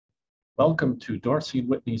Welcome to Dorsey and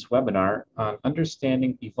Whitney's webinar on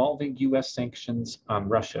understanding evolving U.S. sanctions on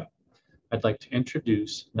Russia. I'd like to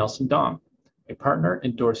introduce Nelson Dong, a partner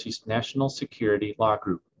in Dorsey's National Security Law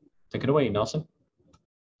Group. Take it away, Nelson.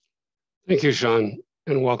 Thank you, Sean,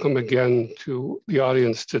 and welcome again to the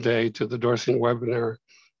audience today to the Dorsey webinar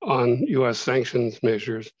on U.S. sanctions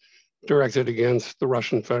measures directed against the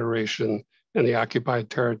Russian Federation and the occupied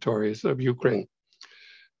territories of Ukraine.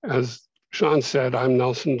 As Sean said, I'm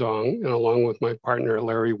Nelson Dong, and along with my partner,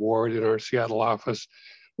 Larry Ward, in our Seattle office,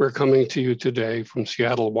 we're coming to you today from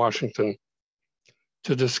Seattle, Washington,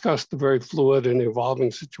 to discuss the very fluid and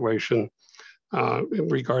evolving situation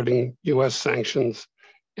regarding U.S. sanctions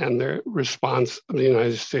and the response of the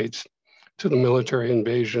United States to the military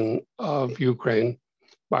invasion of Ukraine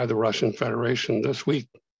by the Russian Federation this week.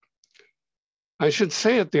 I should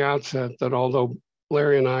say at the outset that although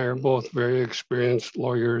Larry and I are both very experienced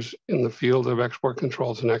lawyers in the field of export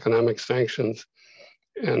controls and economic sanctions,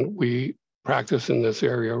 and we practice in this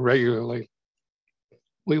area regularly,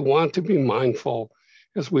 we want to be mindful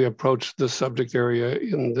as we approach this subject area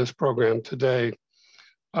in this program today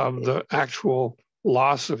of the actual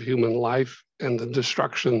loss of human life and the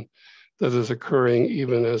destruction that is occurring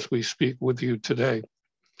even as we speak with you today.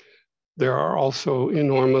 There are also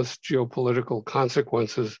enormous geopolitical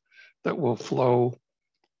consequences that will flow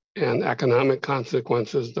and economic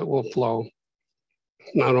consequences that will flow,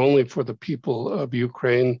 not only for the people of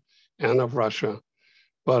Ukraine and of Russia,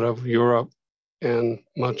 but of Europe and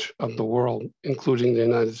much of the world, including the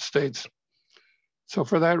United States. So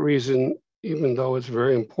for that reason, even though it's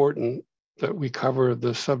very important that we cover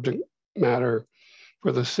the subject matter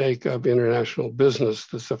for the sake of international business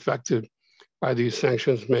that's affected by these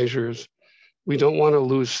sanctions measures, we don't want to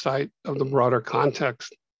lose sight of the broader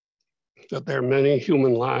context that there are many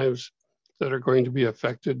human lives that are going to be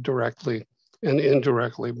affected directly and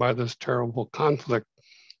indirectly by this terrible conflict.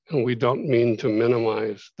 And we don't mean to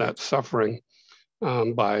minimize that suffering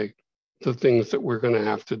by the things that we're going to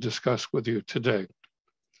have to discuss with you today.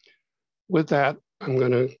 With that, I'm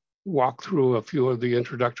going to walk through a few of the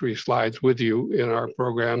introductory slides with you in our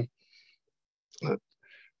program.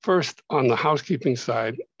 First, on the housekeeping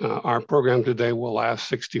side, our program today will last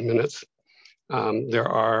 60 minutes. There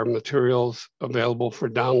are materials available for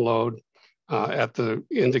download at the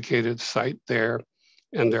indicated site there,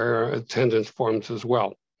 and there are attendance forms as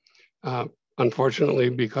well. Unfortunately,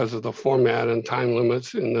 because of the format and time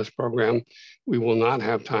limits in this program, we will not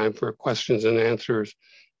have time for questions and answers,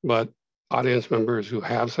 but audience members who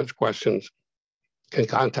have such questions can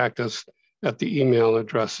contact us at the email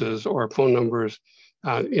addresses or phone numbers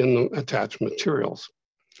in the attached materials.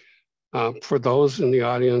 For those in the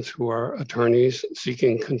audience who are attorneys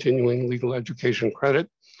seeking continuing legal education credit,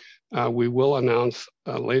 we will announce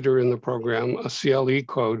later in the program a CLE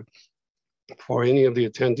code for any of the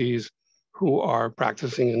attendees who are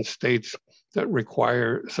practicing in states that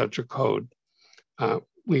require such a code.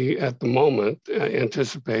 We, at the moment,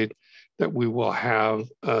 anticipate that we will have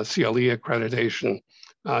CLE accreditation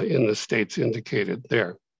in the states indicated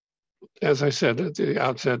there. As I said at the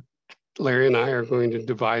outset, Larry and I are going to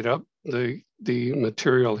divide up the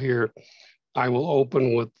material here. I will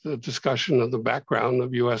open with the discussion of the background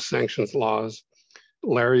of US sanctions laws.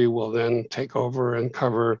 Larry will then take over and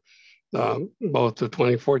cover both the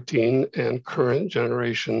 2014 and current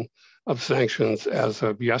generation of sanctions as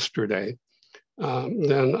of yesterday.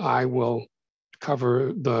 Then I will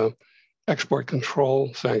cover the export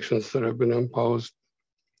control sanctions that have been imposed,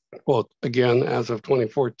 both again as of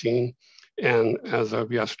 2014 and as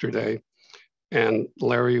of yesterday. And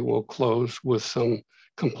Larry will close with some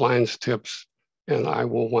compliance tips, and I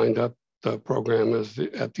will wind up the program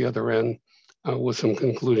at the other end with some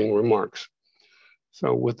concluding remarks.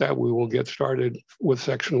 So with that, we will get started with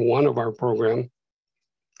section 1 of our program.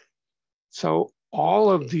 So all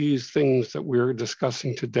of these things that we're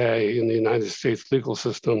discussing today in the United States legal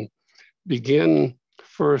system begin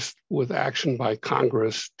first with action by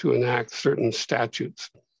Congress to enact certain statutes.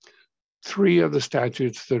 3 of the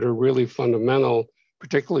statutes that are really fundamental,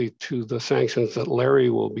 particularly to the sanctions that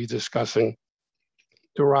Larry will be discussing,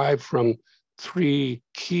 derive from 3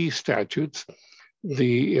 key statutes: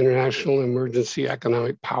 the International Emergency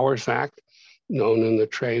Economic Powers Act, known in the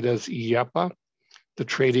trade as IEEPA, the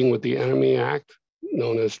Trading with the Enemy Act,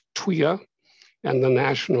 known as TWIA, and the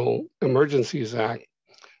National Emergencies Act,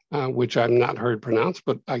 which I've not heard pronounced,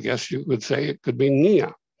 but I guess you would say it could be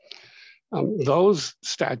NEA. Those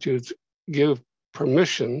statutes give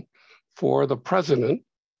permission for the president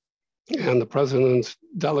and the president's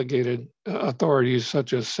delegated authorities,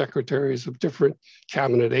 such as secretaries of different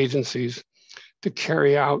cabinet agencies, to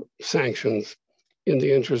carry out sanctions in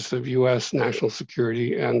the interests of US national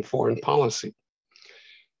security and foreign policy.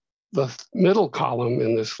 The middle column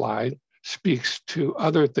in this slide speaks to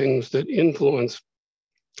other things that influence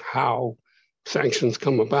how sanctions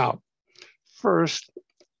come about. First,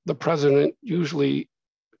 the president usually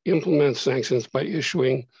implements sanctions by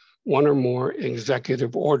issuing one or more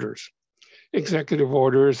executive orders. Executive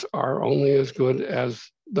orders are only as good as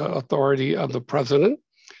the authority of the president.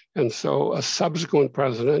 And so a subsequent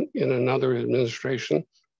president in another administration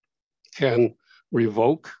can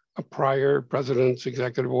revoke a prior president's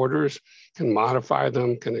executive orders, can modify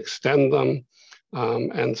them, can extend them.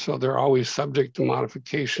 And so they're always subject to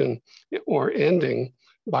modification or ending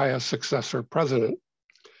by a successor president.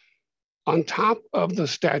 On top of the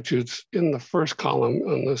statutes in the first column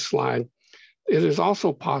on this slide, it is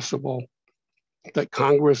also possible that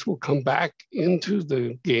Congress will come back into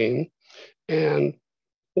the game and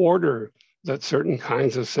order that certain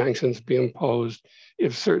kinds of sanctions be imposed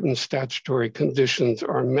if certain statutory conditions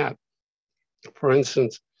are met. For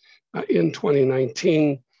instance, in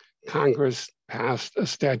 2019, Congress passed a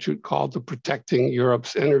statute called the Protecting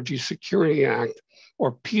Europe's Energy Security Act,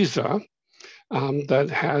 or PISA, that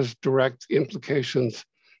has direct implications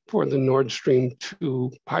for the Nord Stream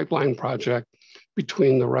 2 pipeline project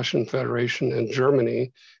between the Russian Federation and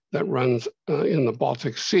Germany that runs in the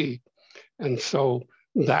Baltic Sea. And so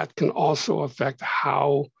that can also affect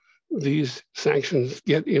how these sanctions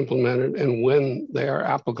get implemented and when they are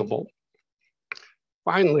applicable.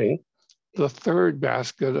 Finally, the third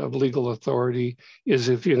basket of legal authority is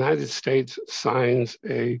if the United States signs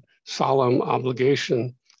a solemn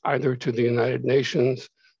obligation either to the United Nations,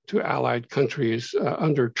 to allied countries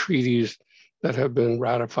under treaties that have been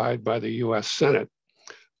ratified by the US Senate.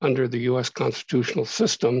 Under the US constitutional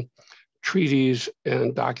system, treaties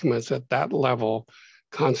and documents at that level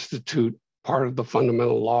constitute part of the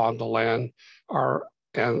fundamental law of the land, are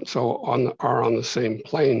on the same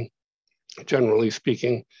plane, generally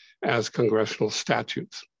speaking, as congressional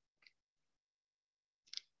statutes.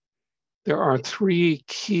 There are three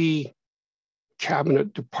key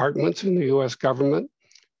cabinet departments in the US government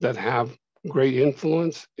that have great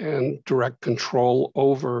influence and direct control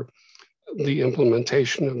over the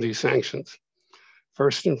implementation of these sanctions.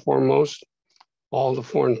 First and foremost, all the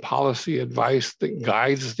foreign policy advice that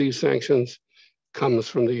guides these sanctions comes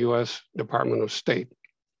from the US Department of State.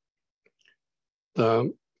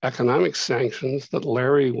 The economic sanctions that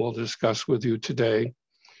Larry will discuss with you today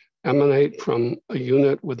emanate from a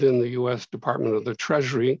unit within the US Department of the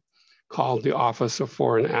Treasury called the Office of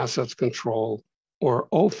Foreign Assets Control, or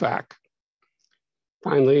OFAC.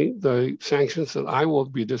 Finally, the sanctions that I will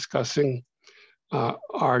be discussing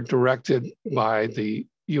are directed by the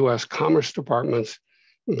US Commerce Department's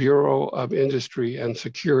Bureau of Industry and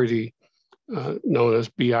Security, known as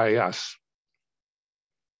BIS.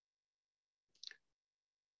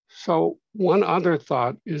 So one other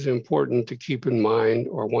thought is important to keep in mind,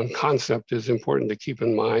 or one concept is important to keep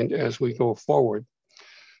in mind as we go forward.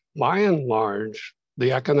 By and large,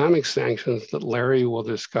 the economic sanctions that Larry will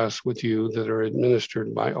discuss with you that are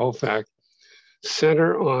administered by OFAC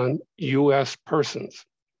center on US persons.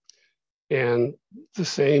 And the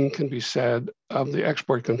same can be said of the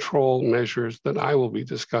export control measures that I will be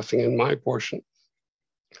discussing in my portion.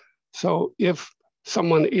 So if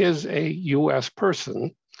someone is a US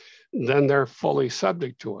person, then they're fully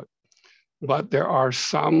subject to it. But there are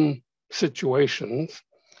some situations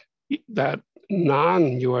that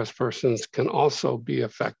non-US persons can also be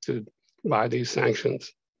affected by these sanctions.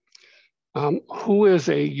 Who is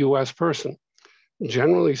a US person?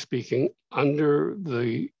 Generally speaking, under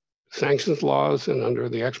the sanctions laws and under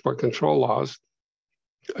the export control laws,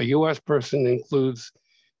 a US person includes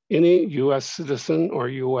any US citizen or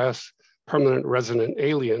US permanent resident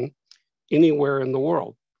alien anywhere in the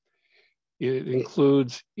world. It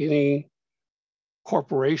includes any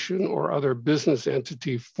corporation or other business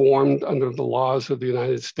entity formed under the laws of the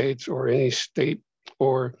United States or any state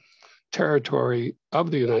or territory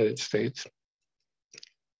of the United States.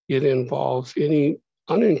 It involves any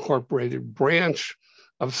unincorporated branch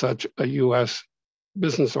of such a US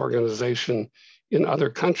business organization in other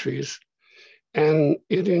countries. And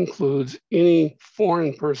it includes any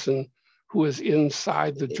foreign person who is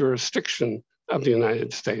inside the jurisdiction of the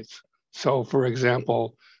United States. So for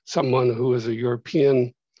example, someone who is a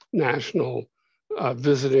European national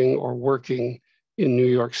visiting or working in New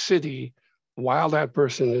York City, while that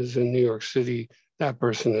person is in New York City, that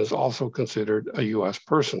person is also considered a US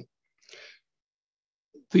person.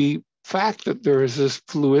 The fact that there is this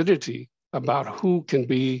fluidity about who can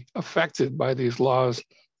be affected by these laws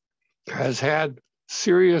has had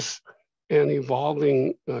serious and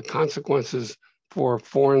evolving consequences for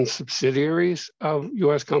foreign subsidiaries of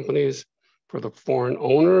US companies, for the foreign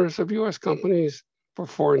owners of US companies, for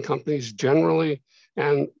foreign companies generally,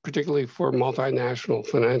 and particularly for multinational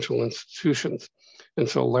financial institutions. And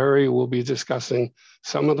so Larry will be discussing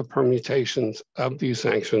some of the permutations of these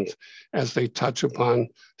sanctions as they touch upon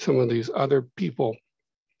some of these other people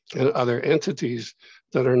and other entities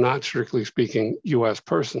that are not, strictly speaking, US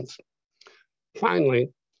persons. Finally,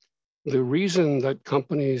 the reason that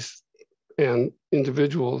companies and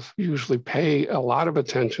individuals usually pay a lot of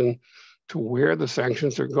attention to where the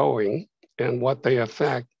sanctions are going and what they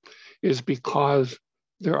affect is because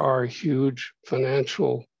there are huge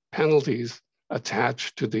financial penalties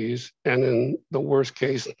attached to these. And in the worst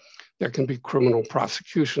case, there can be criminal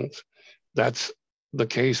prosecutions. That's the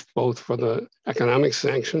case both for the economic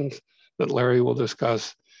sanctions that Larry will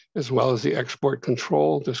discuss, as well as the export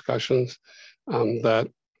control discussions that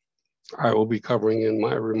I will be covering in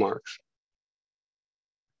my remarks.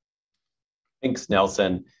 Thanks,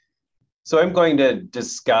 Nelson. So I'm going to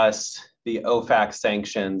discuss the OFAC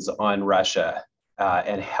sanctions on Russia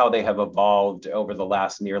and how they have evolved over the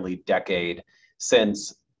last nearly decade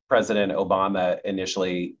since President Obama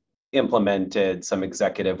initially implemented some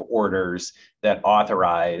executive orders that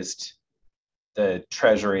authorized the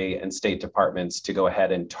Treasury and State Departments to go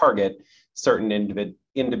ahead and target certain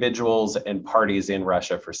individuals and parties in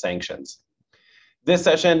Russia for sanctions. This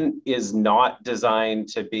session is not designed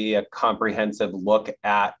to be a comprehensive look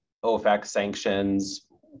at OFAC sanctions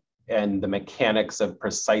and the mechanics of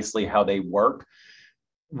precisely how they work.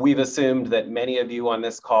 We've assumed that many of you on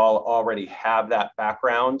this call already have that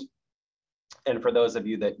background. And for those of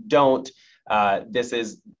you that don't, this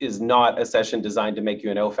is not a session designed to make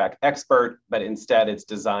you an OFAC expert, but instead it's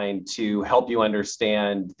designed to help you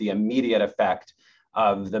understand the immediate effect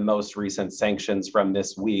of the most recent sanctions from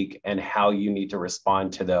this week and how you need to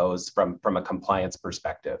respond to those from a compliance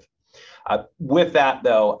perspective. With that,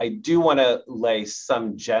 though, I do want to lay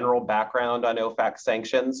some general background on OFAC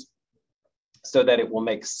sanctions so that it will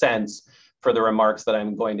make sense for the remarks that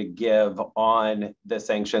I'm going to give on the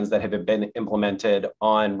sanctions that have been implemented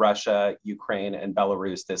on Russia, Ukraine, and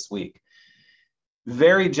Belarus this week.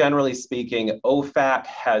 Very generally speaking, OFAC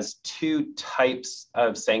has two types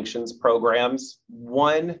of sanctions programs.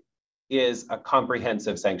 One is a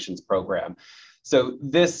comprehensive sanctions program. So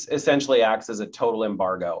this essentially acts as a total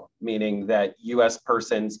embargo, meaning that US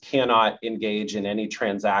persons cannot engage in any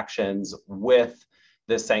transactions with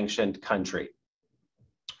the sanctioned country.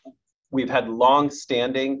 We've had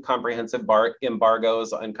long-standing comprehensive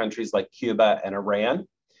embargoes on countries like Cuba and Iran.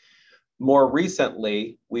 More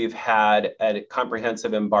recently, we've had a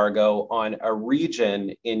comprehensive embargo on a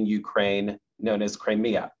region in Ukraine known as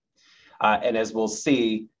Crimea. And as we'll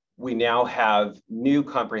see, we now have new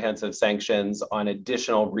comprehensive sanctions on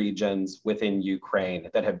additional regions within Ukraine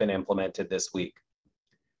that have been implemented this week.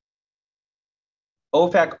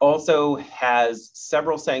 OFAC also has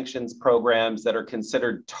several sanctions programs that are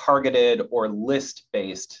considered targeted or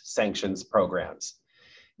list-based sanctions programs.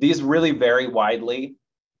 These really vary widely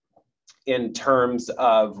in terms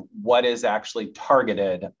of what is actually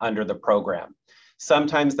targeted under the program.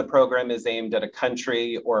 Sometimes the program is aimed at a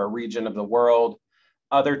country or a region of the world.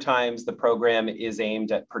 Other times the program is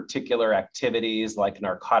aimed at particular activities like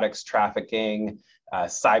narcotics trafficking,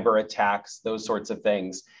 cyber attacks, those sorts of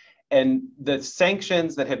things. And the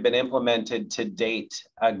sanctions that have been implemented to date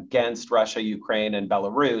against Russia, Ukraine, and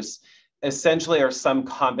Belarus essentially are some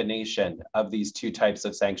combination of these two types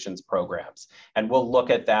of sanctions programs. And we'll look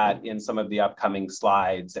at that in some of the upcoming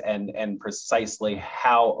slides and precisely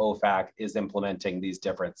how OFAC is implementing these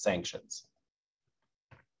different sanctions.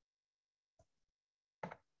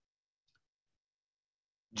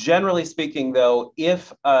 Generally speaking, though,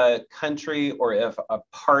 if a country or if a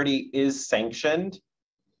party is sanctioned,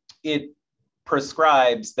 it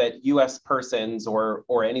prescribes that US persons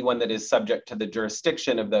or anyone that is subject to the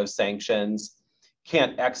jurisdiction of those sanctions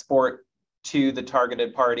can't export to the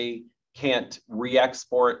targeted party, can't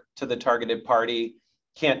re-export to the targeted party,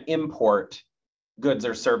 can't import goods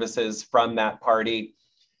or services from that party,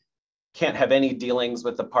 can't have any dealings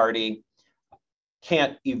with the party,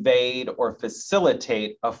 can't evade or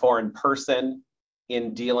facilitate a foreign person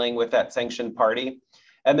in dealing with that sanctioned party.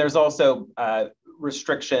 And there's also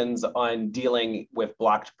restrictions on dealing with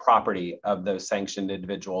blocked property of those sanctioned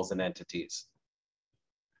individuals and entities.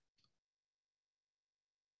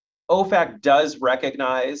 OFAC does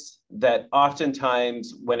recognize that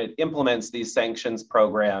oftentimes when it implements these sanctions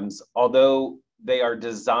programs, although they are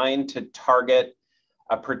designed to target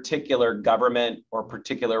a particular government or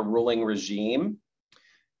particular ruling regime,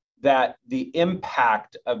 that the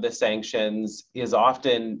impact of the sanctions is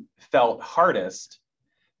often felt hardest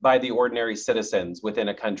by the ordinary citizens within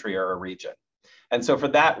a country or a region. And so for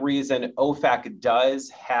that reason, OFAC does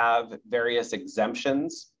have various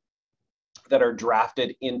exemptions that are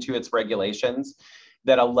drafted into its regulations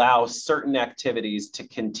that allow certain activities to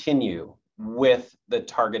continue with the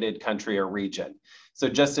targeted country or region. So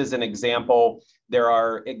just as an example, there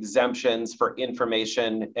are exemptions for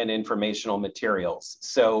information and informational materials.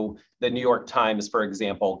 So the New York Times, for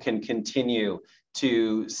example, can continue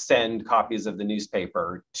to send copies of the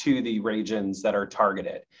newspaper to the regions that are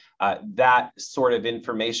targeted. That sort of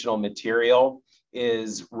informational material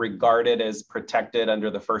is regarded as protected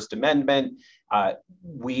under the First Amendment.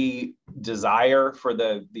 We desire for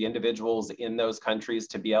the individuals in those countries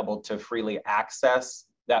to be able to freely access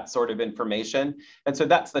that sort of information. And so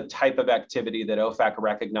that's the type of activity that OFAC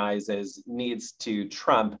recognizes needs to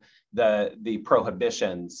trump the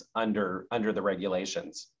prohibitions under the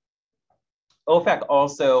regulations. OFAC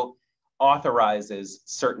also authorizes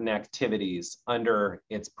certain activities under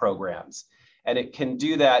its programs, and it can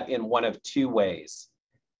do that in one of two ways.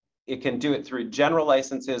 It can do it through general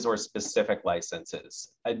licenses or specific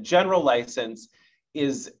licenses. A general license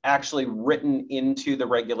is actually written into the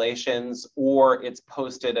regulations, or it's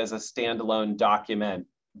posted as a standalone document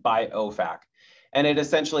by OFAC. And it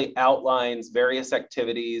essentially outlines various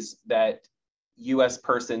activities that US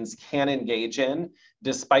persons can engage in,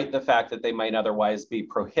 despite the fact that they might otherwise be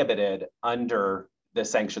prohibited under the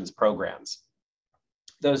sanctions programs.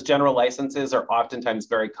 Those general licenses are oftentimes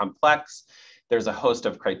very complex. There's a host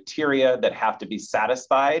of criteria that have to be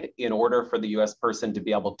satisfied in order for the US person to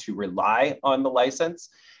be able to rely on the license.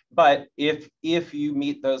 But if you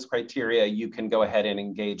meet those criteria, you can go ahead and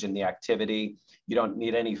engage in the activity. You don't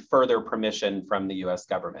need any further permission from the US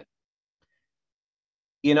government.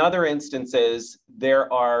 In other instances,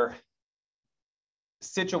 there are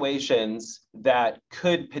situations that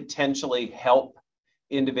could potentially help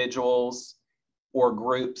individuals or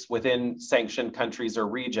groups within sanctioned countries or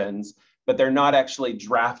regions, but they're not actually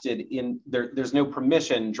drafted in, there's no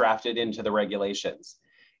permission drafted into the regulations.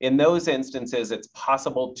 In those instances, it's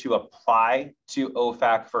possible to apply to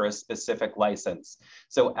OFAC for a specific license.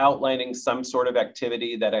 So outlining some sort of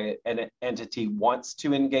activity that an entity wants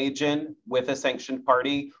to engage in with a sanctioned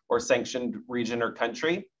party or sanctioned region or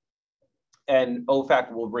country. And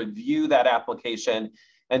OFAC will review that application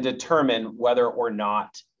and determine whether or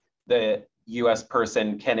not the US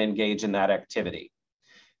person can engage in that activity.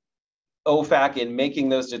 OFAC, in making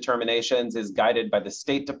those determinations, is guided by the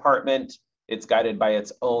State Department. It's guided by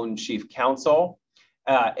its own chief counsel,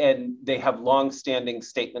 and they have long-standing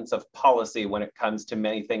statements of policy when it comes to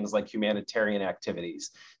many things like humanitarian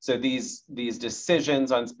activities. So these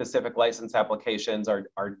decisions on specific license applications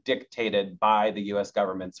are dictated by the US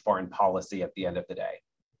government's foreign policy at the end of the day.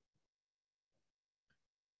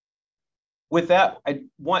 With that, I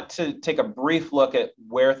want to take a brief look at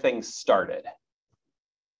where things started.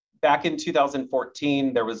 Back in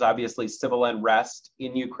 2014, there was obviously civil unrest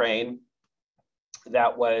in Ukraine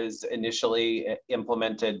that was initially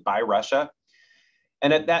implemented by Russia.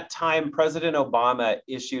 And at that time, President Obama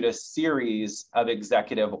issued a series of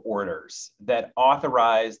executive orders that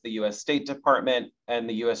authorized the US State Department and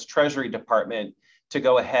the US Treasury Department to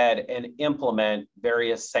go ahead and implement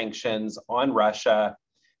various sanctions on Russia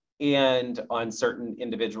and on certain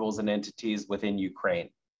individuals and entities within Ukraine.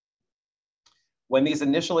 When these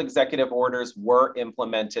initial executive orders were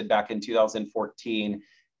implemented back in 2014,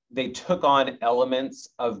 they took on elements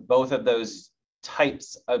of both of those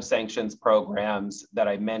types of sanctions programs that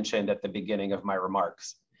I mentioned at the beginning of my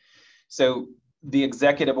remarks. So the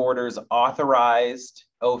executive orders authorized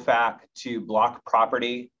OFAC to block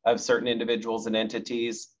property of certain individuals and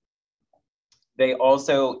entities. They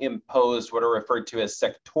also imposed what are referred to as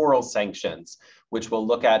sectoral sanctions, which we'll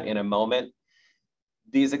look at in a moment.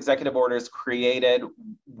 These executive orders created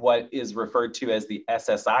what is referred to as the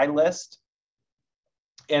SSI list.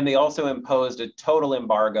 And they also imposed a total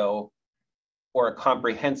embargo or a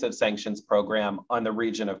comprehensive sanctions program on the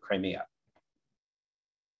region of Crimea.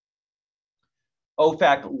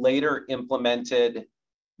 OFAC later implemented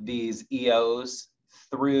these EOs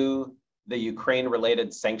through the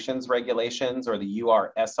Ukraine-related sanctions regulations, or the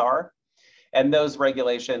URSR. And those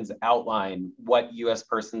regulations outline what US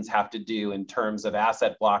persons have to do in terms of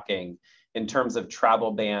asset blocking, in terms of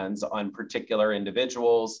travel bans on particular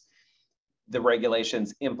individuals. The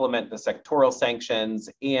regulations implement the sectoral sanctions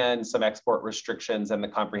and some export restrictions and the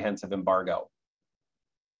comprehensive embargo.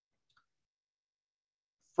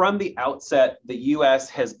 From the outset, the US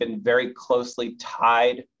has been very closely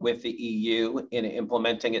tied with the EU in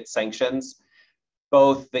implementing its sanctions.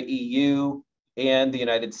 Both the EU and the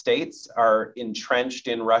United States are entrenched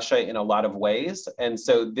in Russia in a lot of ways. And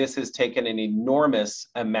so this has taken an enormous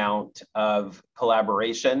amount of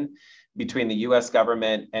collaboration between the US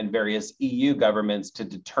government and various EU governments to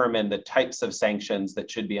determine the types of sanctions that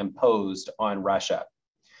should be imposed on Russia.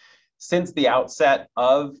 Since the outset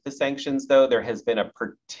of the sanctions, though, there has been a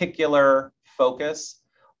particular focus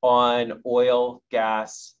on oil,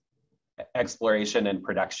 gas, exploration, and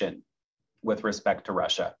production with respect to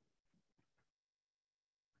Russia.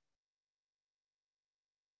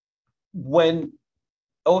 When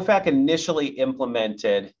OFAC initially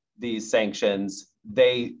implemented these sanctions,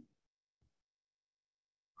 they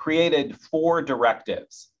created 4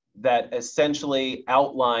 directives that essentially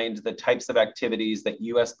outlined the types of activities that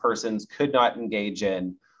US persons could not engage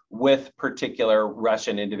in with particular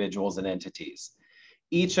Russian individuals and entities.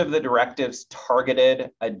 Each of the directives targeted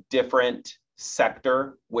a different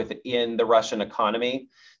sector within the Russian economy.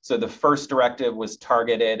 So the first directive was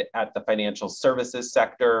targeted at the financial services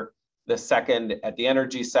sector, the second at the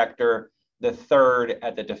energy sector, the third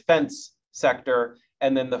at the defense sector,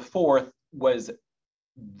 and then the fourth was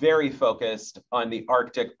very focused on the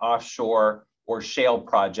Arctic offshore or shale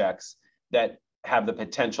projects that have the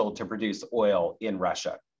potential to produce oil in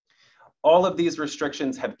Russia. All of these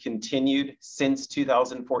restrictions have continued since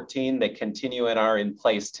 2014. They continue and are in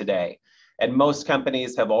place today. And most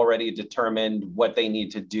companies have already determined what they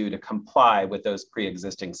need to do to comply with those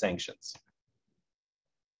pre-existing sanctions.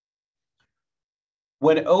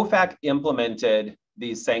 When OFAC implemented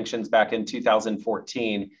these sanctions back in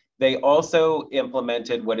 2014, they also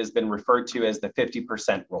implemented what has been referred to as the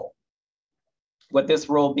 50% rule. What this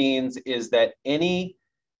rule means is that any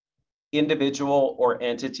individual or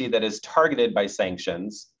entity that is targeted by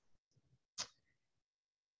sanctions,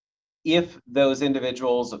 if those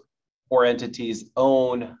individuals or entities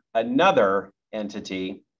own another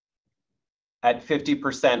entity at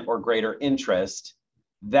 50% or greater interest,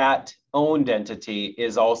 that owned entity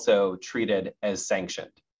is also treated as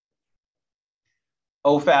sanctioned.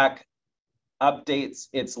 OFAC updates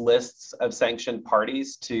its lists of sanctioned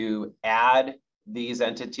parties to add these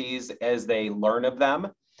entities as they learn of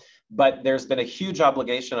them, but there's been a huge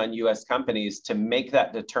obligation on US companies to make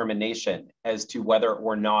that determination as to whether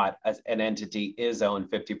or not an entity is owned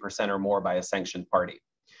 50% or more by a sanctioned party.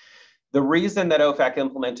 The reason that OFAC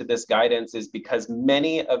implemented this guidance is because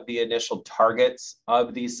many of the initial targets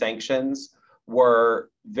of these sanctions were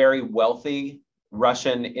very wealthy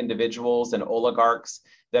Russian individuals and oligarchs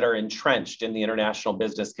that are entrenched in the international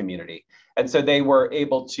business community. And so they were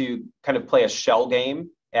able to kind of play a shell game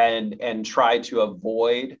and try to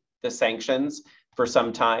avoid the sanctions for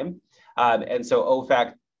some time. And so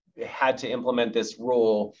OFAC had to implement this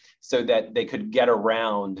rule so that they could get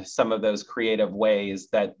around some of those creative ways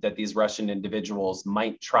that these Russian individuals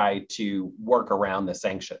might try to work around the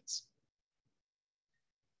sanctions.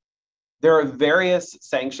 There are various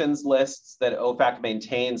sanctions lists that OFAC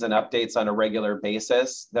maintains and updates on a regular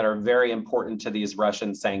basis that are very important to these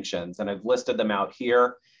Russian sanctions, and I've listed them out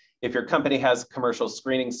here. If your company has commercial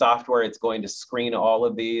screening software, it's going to screen all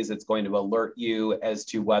of these. It's going to alert you as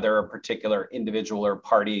to whether a particular individual or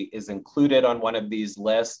party is included on one of these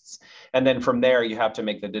lists. And then from there, you have to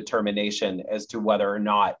make the determination as to whether or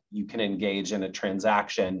not you can engage in a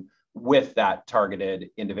transaction with that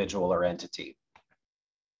targeted individual or entity.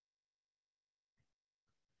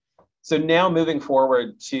 So now moving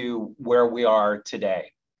forward to where we are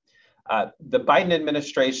today. The Biden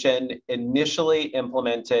administration initially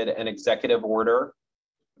implemented an executive order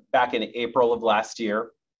back in April of last year.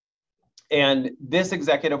 And this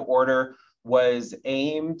executive order was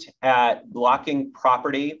aimed at blocking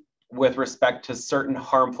property with respect to certain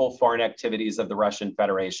harmful foreign activities of the Russian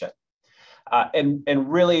Federation.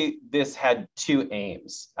 And really, this had 2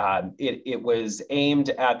 aims. It was aimed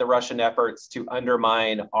at the Russian efforts to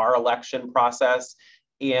undermine our election process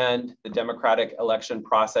and the democratic election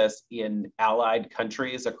process in allied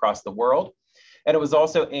countries across the world. And it was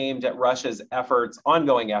also aimed at Russia's efforts,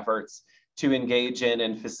 ongoing efforts, to engage in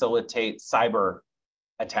and facilitate cyber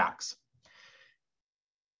attacks.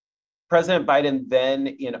 President Biden then,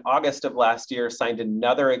 in August of last year, signed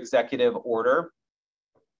another executive order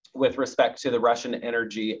with respect to the Russian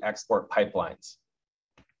energy export pipelines.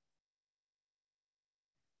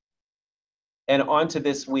 And on to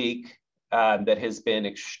this week, that has been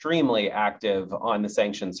extremely active on the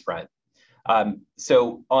sanctions front.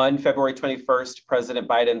 So on February 21st, President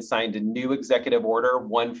Biden signed a new executive order,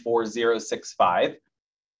 14065.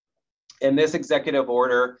 And this executive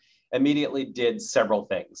order immediately did several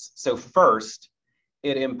things. So first,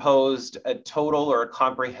 it imposed a total or a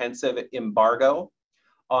comprehensive embargo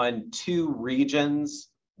on 2 regions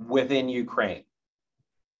within Ukraine,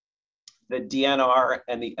 the DNR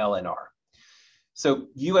and the LNR. So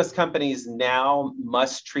US companies now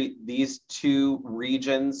must treat these 2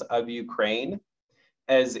 regions of Ukraine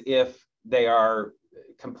as if they are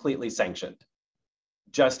completely sanctioned,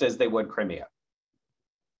 just as they would Crimea.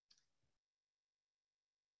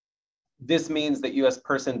 This means that US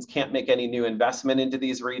persons can't make any new investment into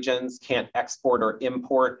these regions, can't export or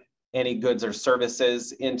import any goods or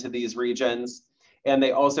services into these regions, and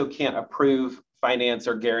they also can't approve, finance,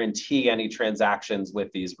 or guarantee any transactions with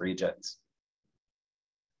these regions.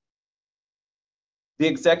 The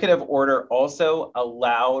executive order also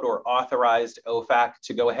allowed or authorized OFAC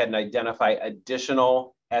to go ahead and identify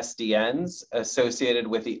additional SDNs associated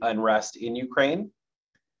with the unrest in Ukraine.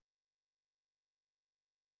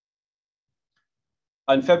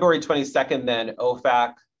 On February 22nd, then,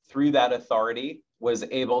 OFAC, through that authority, was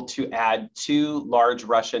able to add 2 large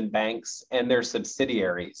Russian banks and their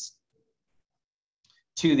subsidiaries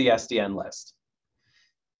to the SDN list.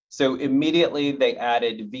 So immediately they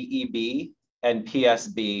added VEB and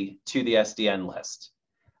PSB to the SDN list.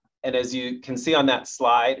 And as you can see on that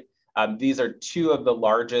slide, these are 2 of the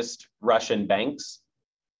largest Russian banks,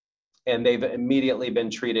 and they've immediately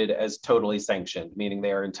been treated as totally sanctioned, meaning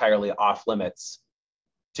they are entirely off limits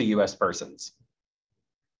to US persons.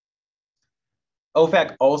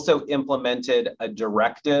 OFAC also implemented a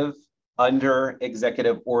directive under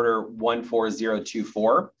Executive Order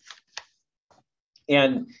 14024.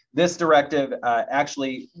 And this directive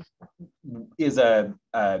actually is a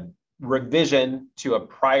revision to a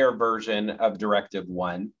prior version of Directive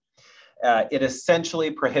 1. It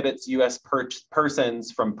essentially prohibits US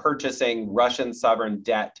persons from purchasing Russian sovereign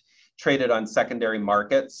debt traded on secondary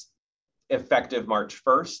markets effective March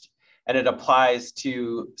 1st. And it applies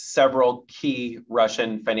to several key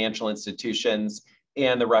Russian financial institutions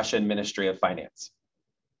and the Russian Ministry of Finance.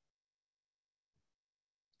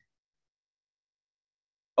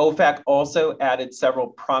 OFAC also added several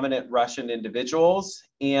prominent Russian individuals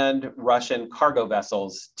and Russian cargo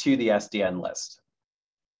vessels to the SDN list.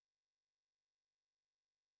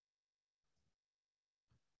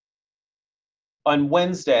 On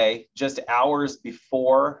Wednesday, just hours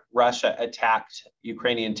before Russia attacked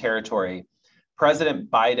Ukrainian territory, President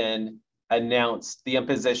Biden announced the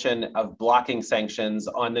imposition of blocking sanctions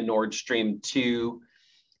on the Nord Stream 2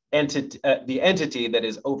 entity, the entity that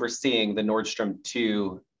is overseeing the Nord Stream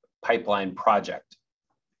 2 pipeline project.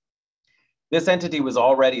 This entity was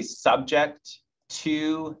already subject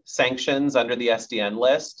to sanctions under the SDN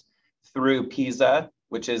list through PISA,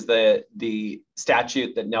 which is the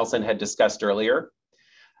statute that Nelson had discussed earlier.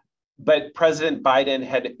 But President Biden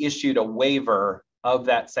had issued a waiver of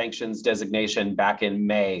that sanctions designation back in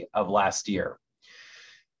May of last year.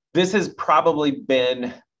 This has probably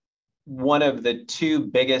been one of the 2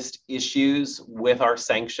 biggest issues with our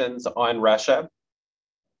sanctions on Russia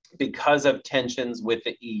because of tensions with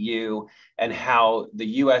the EU and how the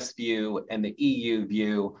US view and the EU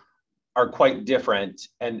view are quite different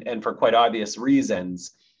and for quite obvious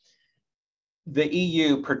reasons. The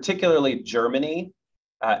EU, particularly Germany,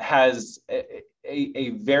 has a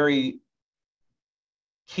very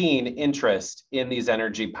keen interest in these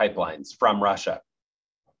energy pipelines from Russia.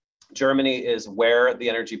 Germany is where the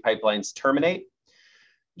energy pipelines terminate.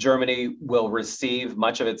 Germany will receive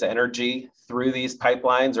much of its energy through these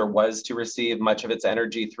pipelines, or was to receive much of its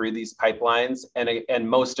energy through these pipelines. And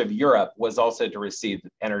most of Europe was also to receive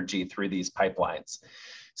energy through these pipelines.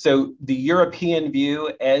 So the European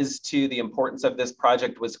view as to the importance of this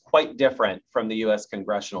project was quite different from the US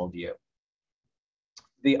congressional view.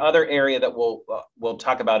 The other area that we'll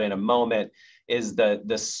talk about in a moment is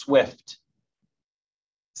the SWIFT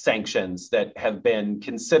sanctions that have been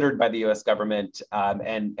considered by the US government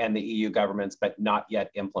and the EU governments, but not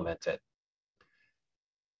yet implemented.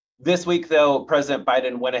 This week, though, President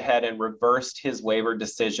Biden went ahead and reversed his waiver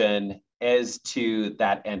decision as to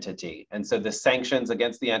that entity. And so the sanctions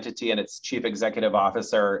against the entity and its chief executive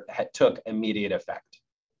officer took immediate effect.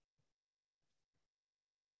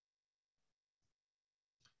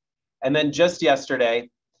 And then just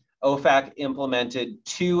yesterday, OFAC implemented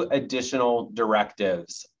 2 additional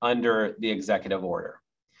directives under the executive order.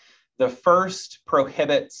 The first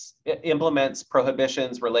implements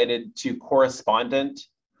prohibitions related to correspondent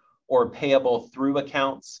or payable through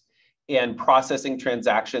accounts and processing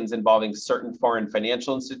transactions involving certain foreign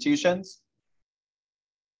financial institutions.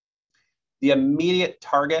 The immediate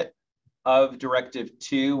target of Directive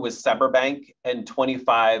 2 was Cyberbank and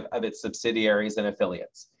 25 of its subsidiaries and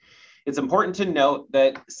affiliates. It's important to note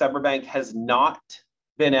that Cyberbank has not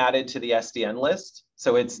been added to the SDN list,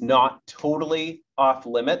 so it's not totally off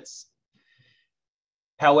limits.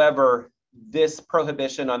 However, this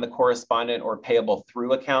prohibition on the correspondent or payable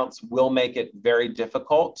through accounts will make it very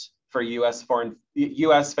difficult for US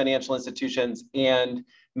financial institutions and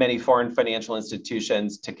many foreign financial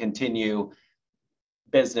institutions to continue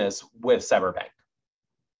business with Severbank.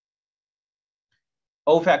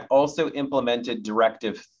 OFAC also implemented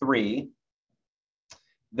Directive 3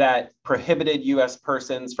 that prohibited US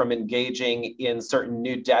persons from engaging in certain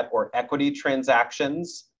new debt or equity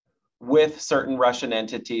transactions with certain Russian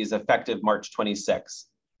entities effective March 26.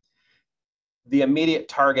 The immediate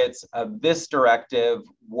targets of this directive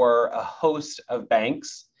were a host of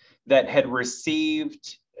banks that had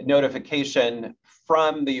received notification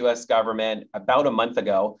from the US government about a month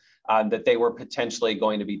ago that they were potentially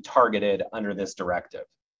going to be targeted under this directive.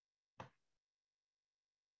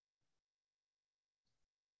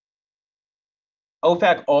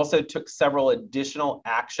 OFAC also took several additional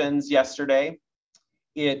actions yesterday.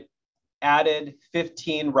 It added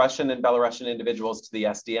 15 Russian and Belarusian individuals to the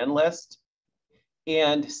SDN list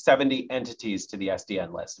and 70 entities to the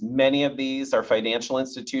SDN list. Many of these are financial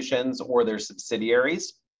institutions or their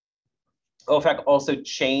subsidiaries. OFAC also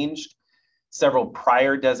changed several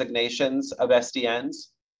prior designations of SDNs,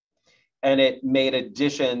 and it made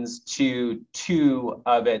additions to 2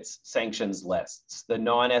 of its sanctions lists, the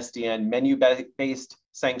non-SDN menu-based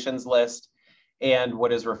sanctions list and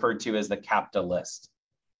what is referred to as the CAPTA list.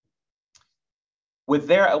 With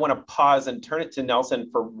there, I want to pause and turn it to Nelson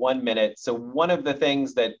for 1 minute. So one of the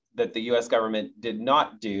things that the US government did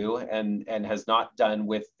not do and has not done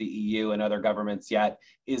with the EU and other governments yet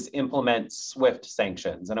is implement SWIFT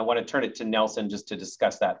sanctions. And I want to turn it to Nelson just to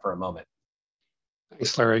discuss that for a moment.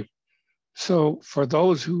 Thanks, Larry. So for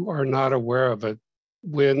those who are not aware of it,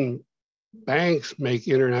 when banks make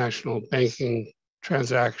international banking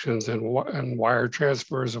transactions and wire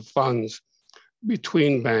transfers of funds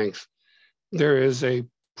between banks, there is a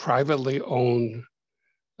privately owned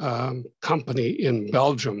company in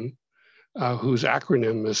Belgium whose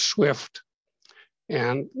acronym is SWIFT.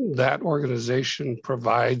 And that organization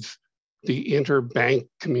provides the interbank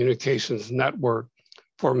communications network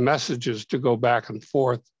for messages to go back and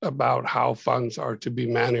forth about how funds are to be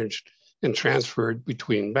managed and transferred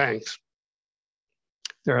between banks.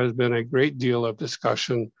 There has been a great deal of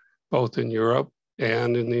discussion, both in Europe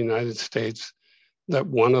and in the United States, that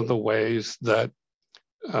one of the ways that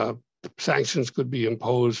sanctions could be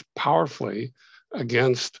imposed powerfully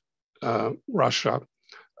against Russia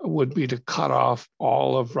would be to cut off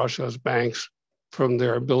all of Russia's banks from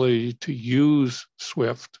their ability to use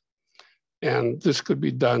SWIFT. And this could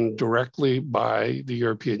be done directly by the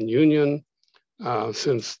European Union,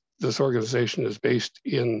 since this organization is based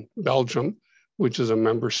in Belgium, which is a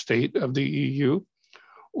member state of the EU,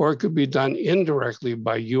 or it could be done indirectly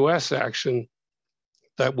by US action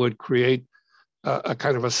that would create a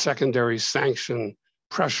kind of a secondary sanction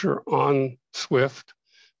pressure on SWIFT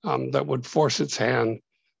that would force its hand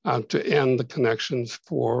to end the connections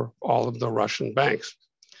for all of the Russian banks.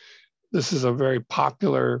 This is a very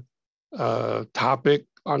popular topic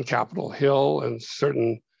on Capitol Hill, and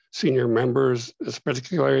certain senior members,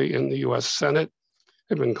 particularly in the US Senate,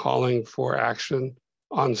 have been calling for action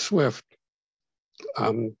on SWIFT.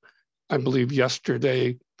 I believe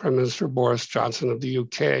yesterday, Prime Minister Boris Johnson of the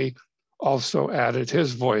UK also added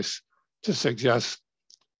his voice to suggest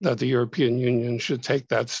that the European Union should take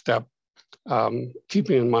that step,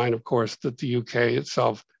 keeping in mind, of course, that the UK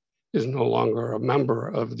itself is no longer a member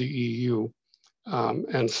of the EU.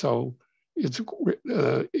 And so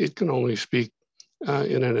it can only speak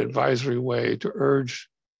in an advisory way to urge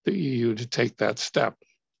the EU to take that step.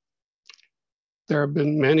 There have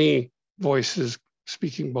been many voices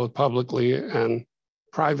speaking both publicly and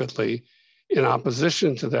privately in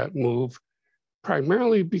opposition to that move,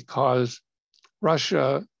 primarily because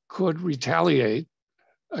Russia could retaliate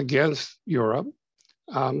against Europe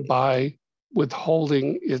by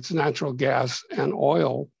withholding its natural gas and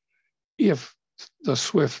oil if the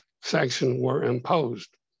SWIFT sanction were imposed.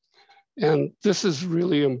 And this is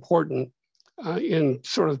really important in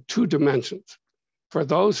sort of 2 dimensions. For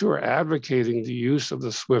those who are advocating the use of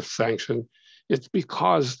the SWIFT sanction, it's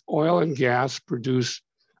because oil and gas produce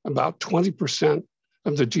about 20%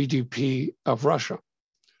 of the GDP of Russia.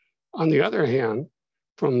 On the other hand,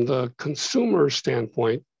 from the consumer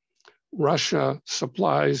standpoint, Russia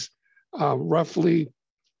supplies roughly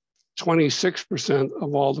 26%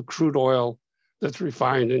 of all the crude oil that's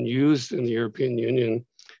refined and used in the European Union,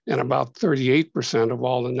 and about 38% of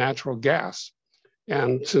all the natural gas.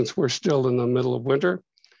 And since we're still in the middle of winter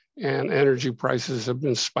and energy prices have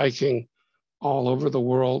been spiking all over the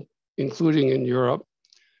world, including in Europe,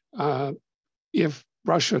 if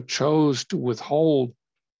Russia chose to withhold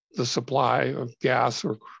the supply of gas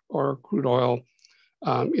or crude oil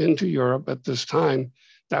into Europe at this time,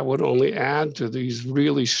 that would only add to these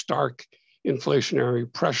really stark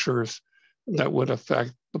inflationary pressures that would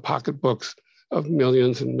affect the pocketbooks of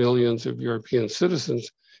millions and millions of European citizens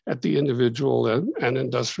at the individual and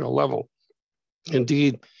industrial level.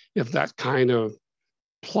 Indeed, if that kind of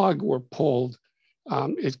plug were pulled,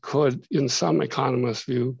 it could, in some economists'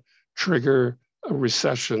 view, trigger a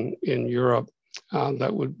recession in Europe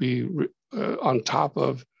that would be on top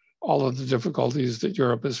of all of the difficulties that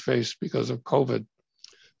Europe has faced because of COVID.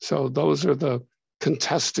 So those are the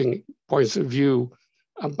contesting points of view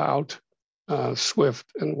about SWIFT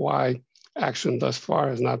and why action thus far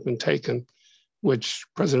has not been taken, which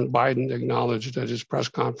President Biden acknowledged at his press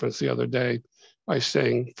conference the other day by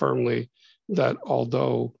saying firmly that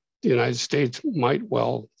although the United States might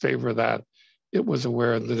well favor that, it was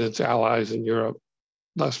aware that its allies in Europe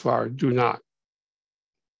thus far do not.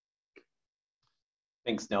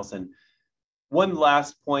 Thanks, Nelson. One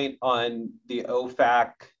last point on the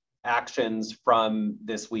OFAC actions from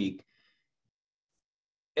this week.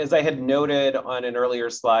 As I had noted on an earlier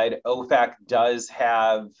slide, OFAC does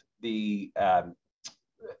have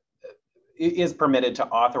is permitted to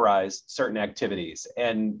authorize certain activities,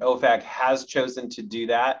 and OFAC has chosen to do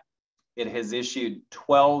that. It has issued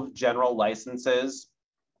 12 general licenses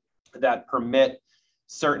that permit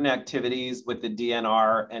certain activities with the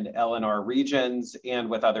DNR and LNR regions and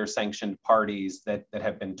with other sanctioned parties that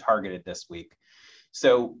have been targeted this week.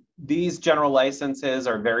 So these general licenses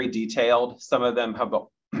are very detailed. Some of them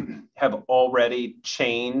have already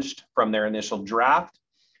changed from their initial draft,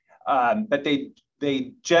 but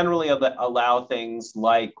they generally allow things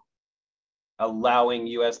like allowing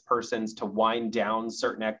US persons to wind down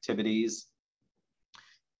certain activities,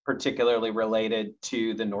 particularly related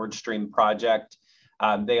to the Nord Stream project.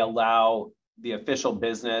 They allow the official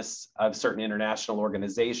business of certain international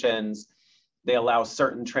organizations. They allow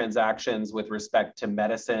certain transactions with respect to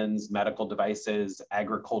medicines, medical devices,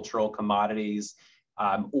 agricultural commodities,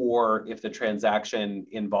 or if the transaction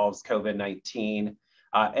involves COVID-19.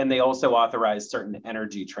 And they also authorize certain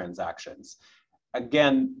energy transactions.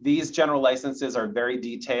 Again, these general licenses are very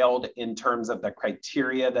detailed in terms of the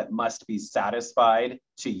criteria that must be satisfied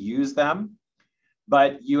to use them.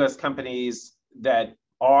 But US companies that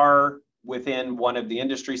are within one of the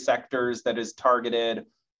industry sectors that is targeted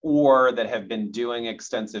or that have been doing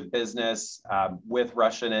extensive business with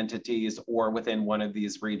Russian entities or within one of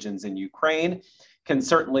these regions in Ukraine can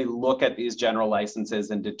certainly look at these general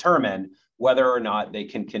licenses and determine whether or not they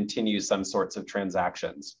can continue some sorts of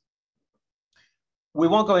transactions. We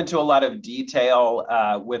won't go into a lot of detail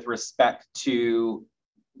with respect to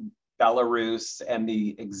Belarus and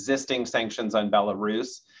the existing sanctions on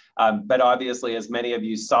Belarus. But obviously, as many of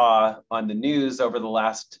you saw on the news over the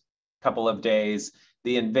last couple of days,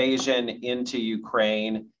 the invasion into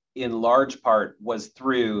Ukraine in large part was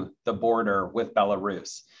through the border with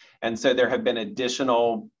Belarus. And so there have been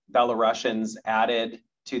additional Belarusians added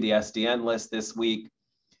to the SDN list this week.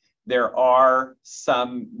 There are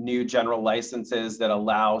some new general licenses that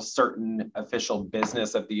allow certain official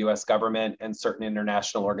business of the US government and certain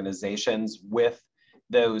international organizations with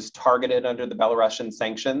those targeted under the Belarusian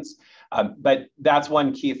sanctions. But that's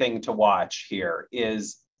one key thing to watch here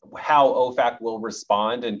is how OFAC will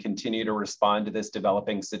respond and continue to respond to this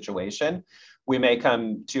developing situation. We may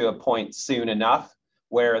come to a point soon enough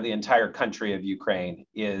where the entire country of Ukraine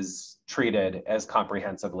is treated as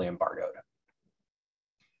comprehensively embargoed.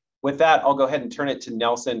 With that, I'll go ahead and turn it to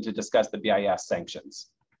Nelson to discuss the BIS sanctions.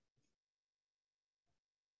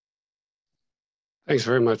 Thanks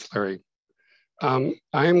very much, Larry. I'm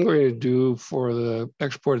going to do for the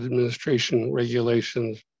Export Administration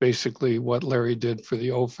regulations basically what Larry did for the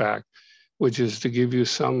OFAC, which is to give you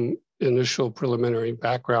some initial preliminary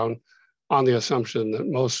background on the assumption that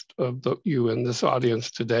most of you in this audience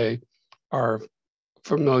today are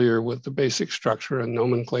familiar with the basic structure and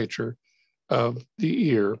nomenclature of the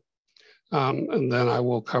EAR. And then I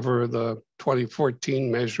will cover the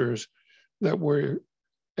 2014 measures that were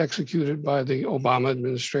executed by the Obama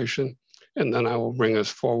administration. And then I will bring us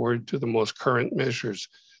forward to the most current measures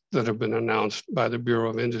that have been announced by the Bureau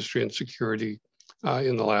of Industry and Security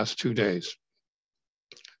in the last 2 days.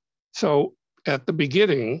 So at the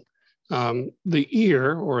beginning, the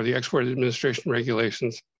EAR, or the Export Administration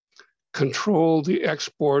Regulations, control the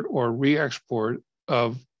export or re-export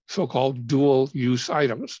of so-called dual-use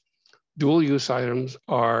items. Dual-use items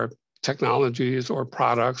are technologies or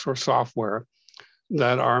products or software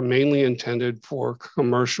that are mainly intended for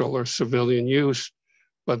commercial or civilian use,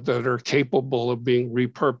 but that are capable of being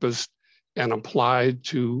repurposed and applied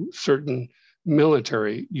to certain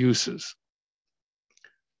military uses.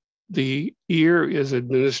 The EAR is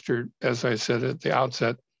administered, as I said at the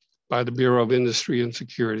outset, by the Bureau of Industry and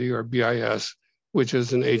Security, or BIS, which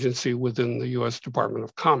is an agency within the US Department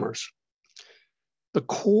of Commerce. The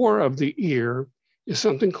core of the EAR is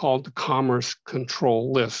something called the Commerce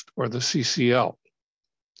Control List, or the CCL.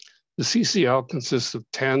 The CCL consists of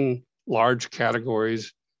 10 large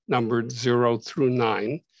categories numbered 0 through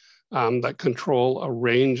 9 that control a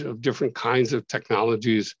range of different kinds of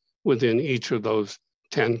technologies within each of those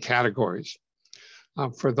 10 categories.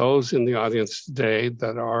 For those in the audience today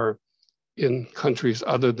that are in countries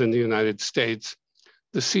other than the United States,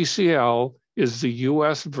 the CCL is the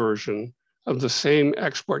US version of the same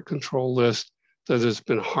export control list that has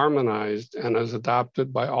been harmonized and is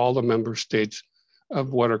adopted by all the member states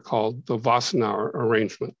of what are called the Wassenaar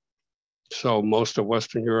Arrangement. So most of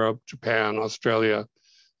Western Europe, Japan, Australia,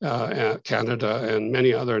 Canada, and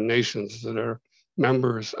many other nations that are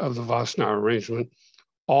members of the Wassenaar Arrangement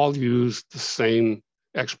all use the same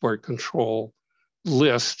export control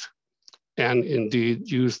list, and indeed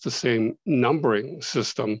use the same numbering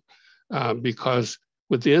system because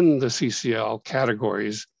within the CCL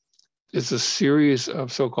categories is a series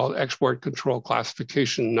of so-called export control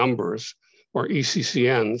classification numbers, or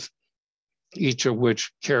ECCNs, each of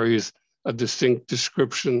which carries a distinct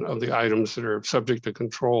description of the items that are subject to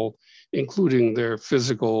control, including their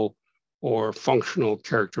physical or functional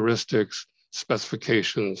characteristics,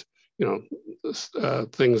 specifications,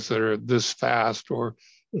 things that are this fast or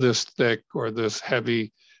this thick or this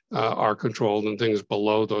heavy are controlled, and things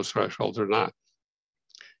below those thresholds are not.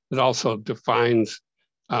 It also defines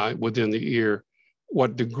within the EAR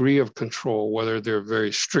what degree of control, whether they're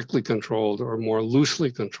very strictly controlled or more loosely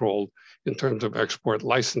controlled in terms of export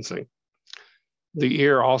licensing. The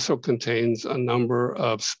EAR also contains a number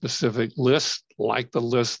of specific lists, like the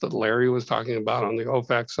list that Larry was talking about on the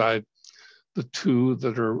OFAC side. The two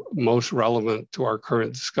that are most relevant to our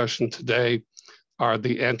current discussion today are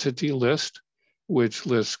the entity list, which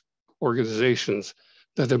lists organizations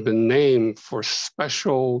that have been named for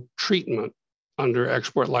special treatment under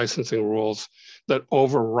export licensing rules that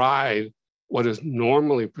override what is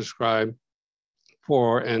normally prescribed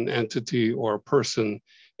for an entity or a person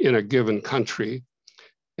in a given country.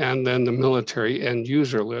 And then the military end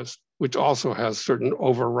user list, which also has certain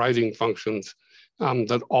overriding functions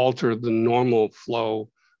that alter the normal flow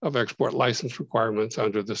of export license requirements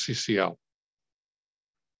under the CCL.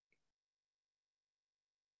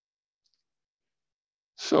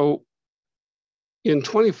 So in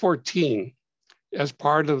 2014, as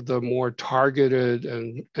part of the more targeted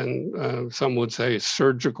and some would say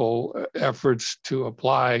surgical efforts to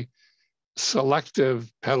apply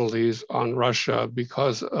selective penalties on Russia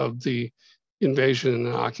because of the invasion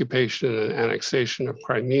and occupation and annexation of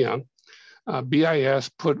Crimea, BIS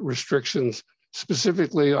put restrictions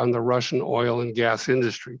specifically on the Russian oil and gas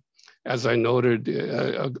industry. As I noted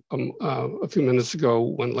a few minutes ago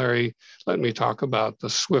when Larry let me talk about the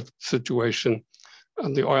SWIFT situation,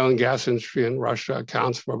 the oil and gas industry in Russia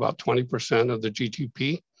accounts for about 20% of the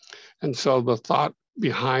GDP. And so the thought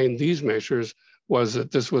behind these measures was that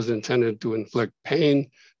this was intended to inflict pain,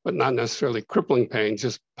 but not necessarily crippling pain,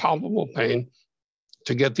 just palpable pain,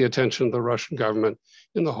 to get the attention of the Russian government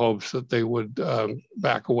in the hopes that they would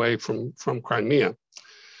back away from Crimea.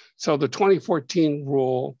 So the 2014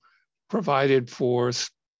 rule provided for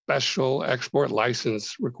special export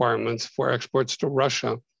license requirements for exports to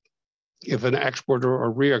Russia if an exporter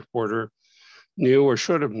or re-exporter knew or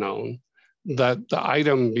should have known that the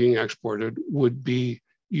item being exported would be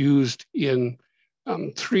used in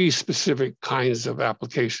 3 specific kinds of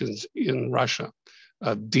applications in Russia.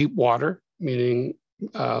 Deep water, meaning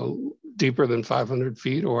deeper than 500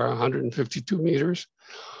 feet or 152 meters,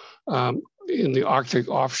 in the Arctic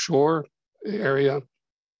offshore area,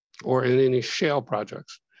 or in any shale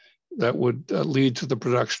projects that would lead to the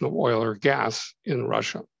production of oil or gas in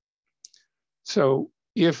Russia. So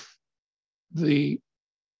if the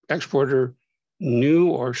exporter knew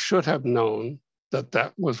or should have known that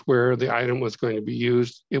that was where the item was going to be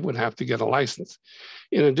used, it would have to get a license.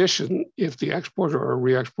 In addition, if the exporter or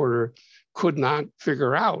re-exporter could not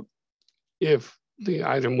figure out if the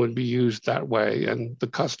item would be used that way and the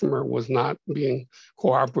customer was not being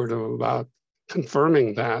cooperative about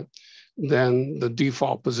confirming that, then the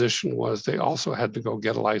default position was they also had to go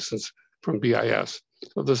get a license from BIS.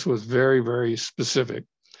 So this was very, very specific.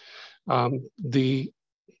 The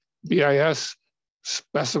BIS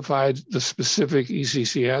specified the specific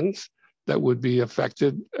ECCNs that would be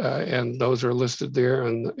affected, and those are listed there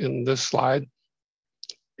in this slide.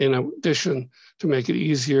 In addition, to make it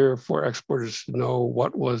easier for exporters to know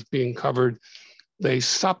what was being covered, they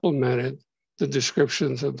supplemented the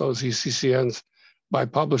descriptions of those ECCNs by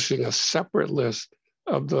publishing a separate list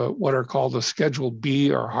of what are called the Schedule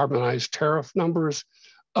B or harmonized tariff numbers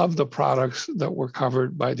of the products that were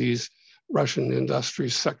covered by these Russian industry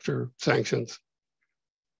sector sanctions.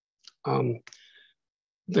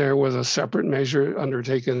 There was a separate measure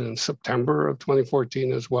undertaken in September of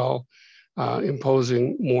 2014 as well,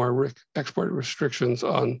 imposing more export restrictions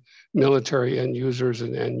on military end users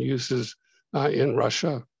and end uses in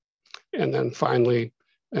Russia. And then finally,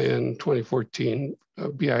 in 2014,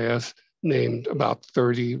 BIS named about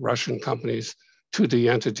 30 Russian companies to the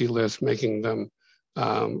entity list, making them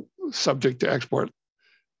subject to export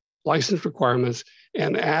license requirements,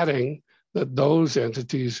 and adding that those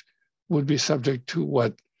entities would be subject to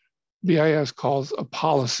what BIS calls a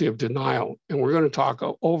policy of denial. And we're going to talk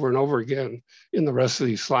over and over again in the rest of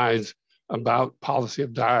these slides about policy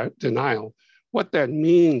of denial. What that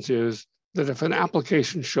means is that if an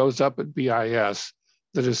application shows up at BIS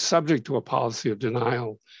that is subject to a policy of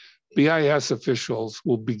denial, BIS officials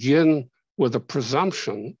will begin with a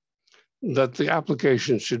presumption that the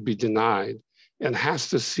application should be denied and has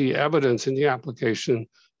to see evidence in the application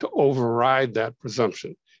to override that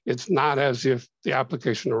presumption. It's not as if the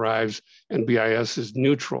application arrives and BIS is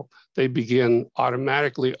neutral. They begin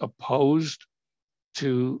automatically opposed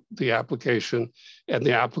to the application, and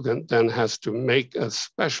the applicant then has to make a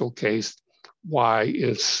special case why,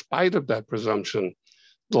 in spite of that presumption,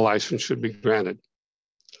 the license should be granted.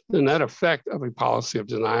 The net effect of a policy of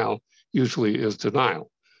denial usually is denial,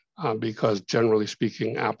 because generally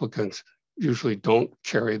speaking, applicants usually don't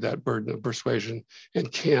carry that burden of persuasion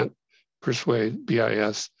and can't persuade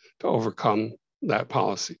BIS to overcome that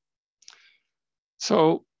policy.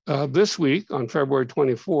 So this week, on February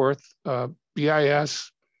 24th,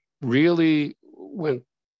 BIS really went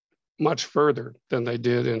much further than they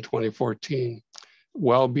did in 2014,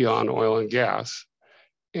 well beyond oil and gas,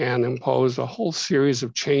 and imposed a whole series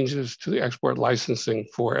of changes to the export licensing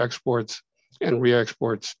for exports and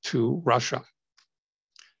re-exports to Russia.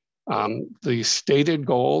 The stated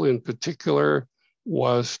goal in particular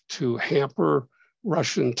was to hamper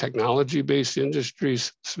Russian technology-based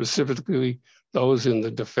industries, specifically those in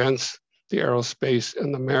the defense, the aerospace,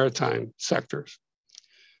 and the maritime sectors.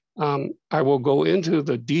 I will go into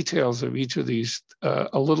the details of each of these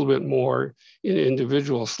a little bit more in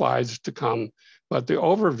individual slides to come, but the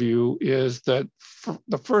overview is that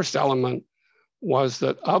the first element was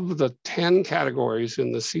that of the 10 categories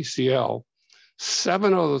in the CCL,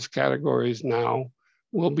 7 of those categories now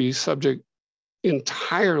will be subject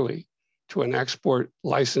entirely to an export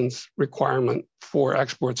license requirement for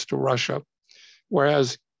exports to Russia,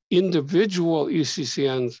 whereas individual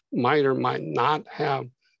ECCNs might or might not have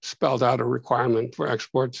spelled out a requirement for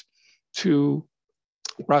exports to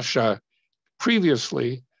Russia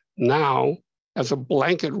previously. Now, as a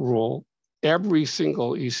blanket rule, every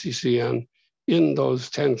single ECCN in those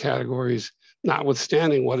 10 categories,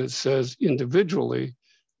 notwithstanding what it says individually,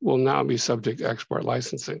 will now be subject to export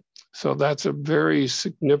licensing. So that's a very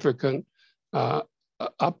significant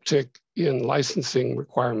uptick in licensing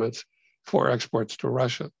requirements for exports to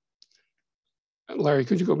Russia. Larry,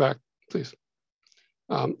 could you go back, please?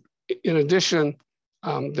 In addition,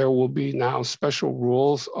 there will be now special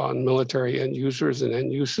rules on military end users and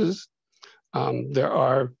end uses. There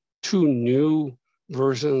are 2 new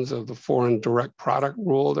versions of the foreign direct product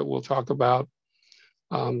rule that we'll talk about.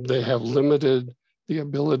 They have limited the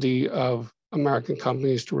ability of American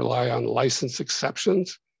companies to rely on license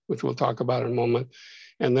exceptions, which we'll talk about in a moment.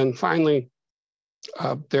 And then finally,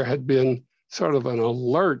 there had been sort of an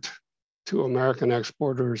alert to American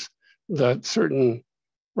exporters that certain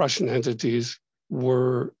Russian entities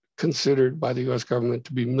were considered by the US government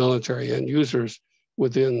to be military end users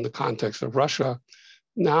within the context of Russia.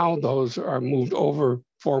 Now those are moved over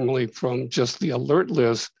formally from just the alert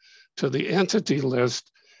list to the entity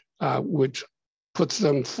list, which puts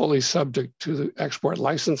them fully subject to the export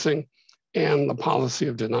licensing and the policy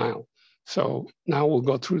of denial. So now we'll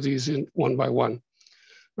go through these one by one.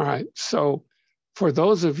 All right, so for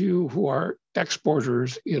those of you who are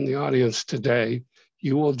exporters in the audience today,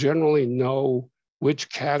 you will generally know which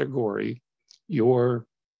category your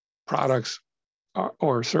products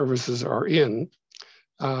or services are in,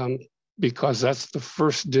 because that's the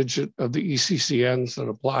first digit of the ECCNs that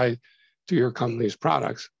apply to your company's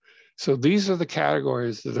products. So these are the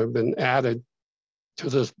categories that have been added to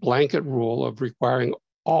this blanket rule of requiring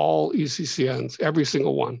all ECCNs, every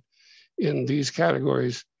single one in these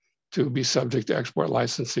categories, to be subject to export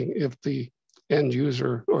licensing if the end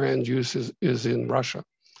user or end use is in Russia.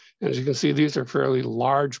 And as you can see, these are fairly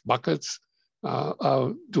large buckets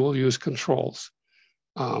of dual use controls.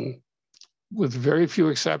 With very few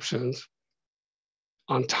exceptions,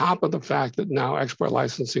 on top of the fact that now export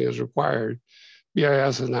licensing is required,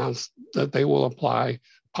 BIS announced that they will apply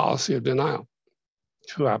policy of denial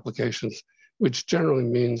to applications, which generally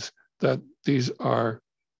means that these are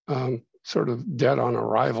sort of dead on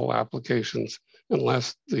arrival applications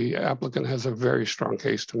unless the applicant has a very strong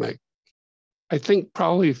case to make. I think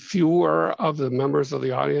probably fewer of the members of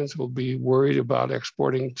the audience will be worried about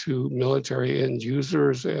exporting to military end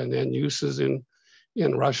users and end uses in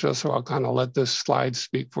Russia, so I'll kind of let this slide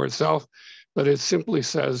speak for itself. But it simply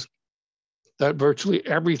says that virtually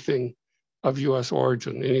everything of US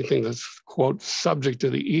origin, anything that's, quote, subject to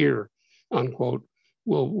the ear, unquote,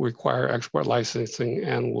 will require export licensing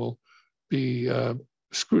and will be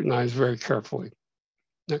scrutinized very carefully.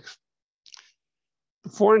 Next. The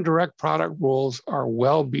foreign direct product rules are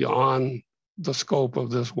well beyond the scope of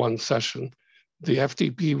this one session. The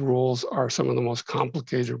FDP rules are some of the most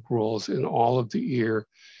complicated rules in all of the year.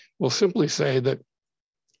 We'll simply say that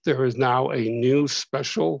there is now a new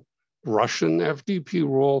special Russian FDP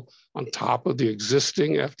rule on top of the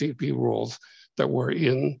existing FDP rules that were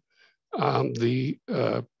in the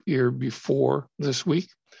year before this week.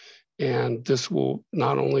 And this will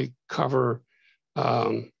not only cover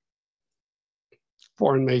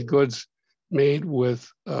foreign-made goods made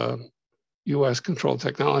with US controlled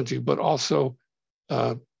technology, but also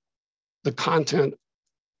the content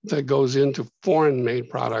that goes into foreign-made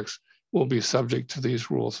products will be subject to these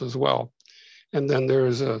rules as well. And then there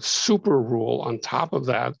is a super rule on top of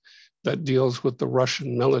that that deals with the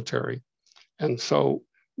Russian military. And so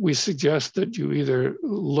we suggest that you either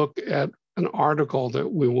look at an article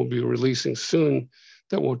that we will be releasing soon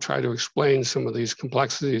that will try to explain some of these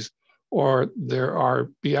complexities, or there are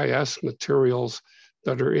BIS materials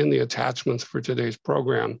that are in the attachments for today's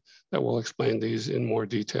program that will explain these in more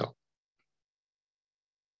detail.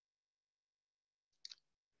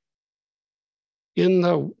 In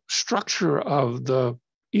the structure of the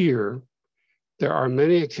ear, there are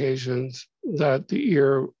many occasions that the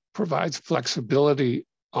ear provides flexibility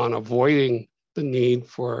on avoiding the need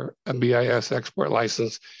for a BIS export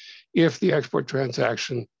license if the export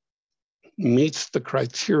transaction meets the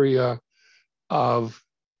criteria of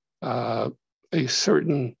a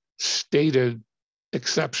certain stated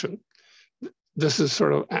exception. This is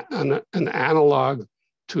sort of an analog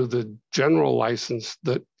to the general license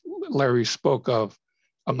that Larry spoke of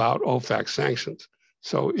about OFAC sanctions.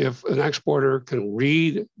 So if an exporter can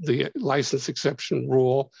read the license exception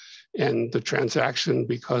rule and the transaction,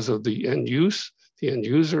 because of the end use, the end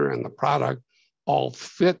user and the product all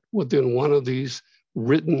fit within one of these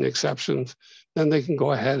written exceptions, then they can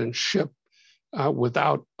go ahead and ship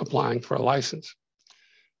without applying for a license.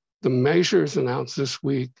 The measures announced this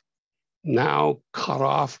week now cut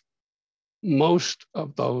off most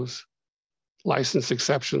of those license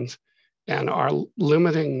exceptions and are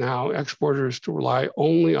limiting now exporters to rely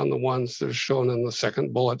only on the ones that are shown in the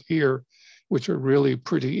second bullet here, which are really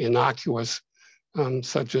pretty innocuous,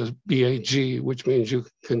 such as BAG, which means you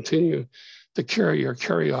continue to carry your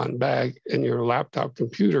carry-on bag and your laptop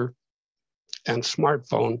computer and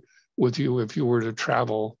smartphone with you if you were to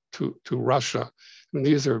travel to Russia. And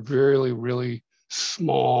these are really, really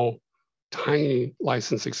small, tiny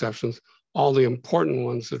license exceptions. All the important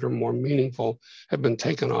ones that are more meaningful have been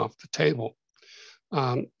taken off the table.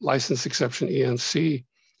 License exception ENC,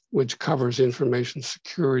 which covers information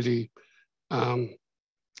security,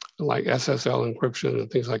 like SSL encryption and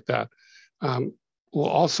things like that, will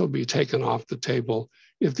also be taken off the table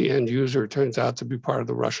if the end user turns out to be part of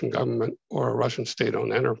the Russian government or a Russian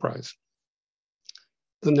state-owned enterprise.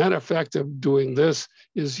 The net effect of doing this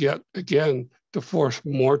is yet again to force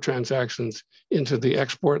more transactions into the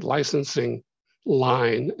export licensing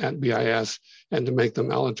line at BIS and to make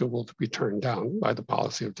them eligible to be turned down by the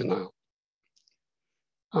policy of denial.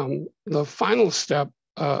 The final step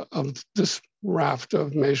of this raft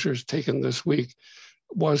of measures taken this week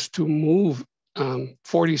was to move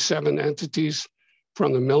 47 entities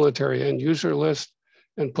from the military end user list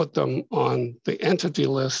and put them on the entity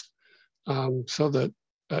list so that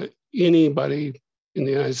anybody in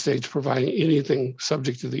the United States providing anything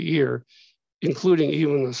subject to the ear, including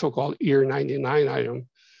even the so-called ear 99 item,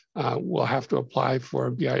 will have to apply for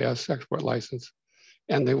a BIS export license,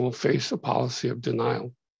 and they will face a policy of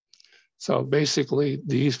denial. So basically,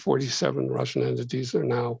 these 47 Russian entities are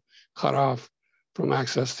now cut off from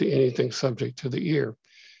access to anything subject to the ear.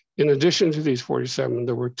 In addition to these 47,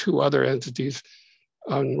 there were 2 other entities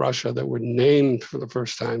in Russia that were named for the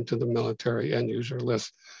first time to the military end user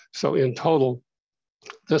list. So in total,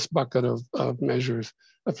 This bucket of measures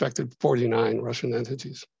affected 49 Russian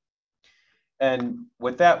entities. And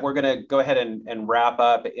with that, we're going to go ahead and wrap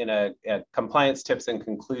up in a compliance tips and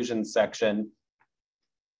conclusions section.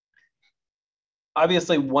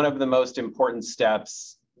 Obviously, one of the most important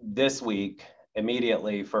steps this week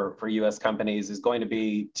immediately for US companies is going to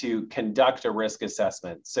be to conduct a risk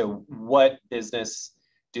assessment. So what business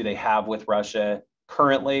do they have with Russia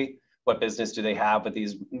currently? What business do they have with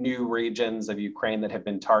these new regions of Ukraine that have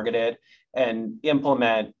been targeted? And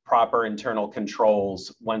implement proper internal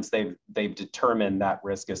controls once they've determined that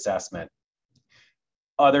risk assessment.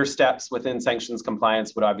 Other steps within sanctions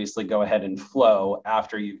compliance would obviously go ahead and flow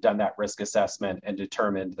after you've done that risk assessment and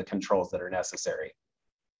determined the controls that are necessary.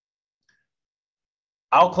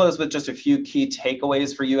 I'll close with just a few key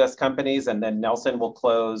takeaways for US companies, and then Nelson will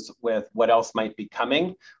close with what else might be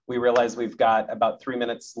coming. We realize we've got about 3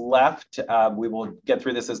 minutes left. We will get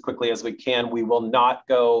through this as quickly as we can. We will not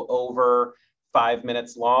go over 5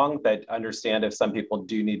 minutes long, but understand if some people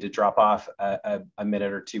do need to drop off a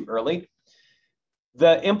minute or two early.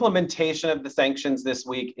 The implementation of the sanctions this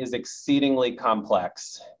week is exceedingly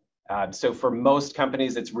complex. So for most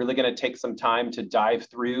companies, it's really going to take some time to dive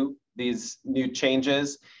through these new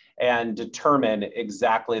changes and determine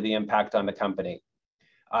exactly the impact on the company.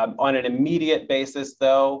 On an immediate basis,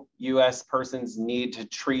 though, US persons need to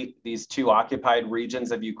treat these two occupied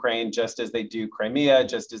regions of Ukraine just as they do Crimea,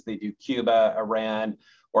 just as they do Cuba, Iran,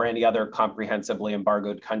 or any other comprehensively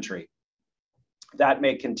embargoed country. That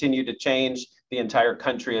may continue to change. The entire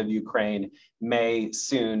country of Ukraine may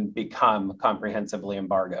soon become comprehensively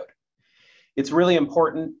embargoed. It's really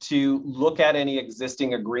important to look at any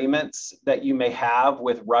existing agreements that you may have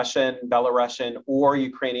with Russian, Belarusian, or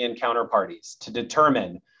Ukrainian counterparties to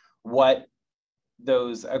determine what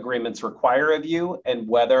those agreements require of you and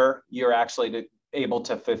whether you're actually able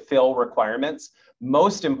to fulfill requirements.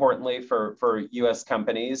 Most importantly for US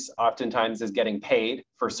companies, oftentimes is getting paid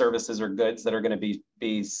for services or goods that are going to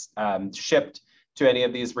be shipped to any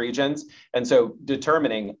of these regions. And so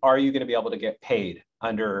determining, are you going to be able to get paid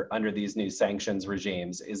under these new sanctions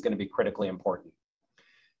regimes is going to be critically important.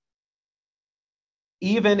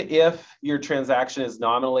 Even if your transaction is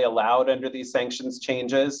nominally allowed under these sanctions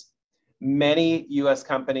changes, many US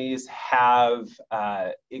companies have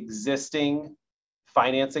existing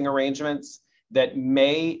financing arrangements that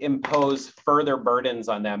may impose further burdens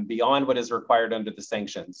on them beyond what is required under the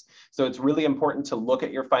sanctions. So it's really important to look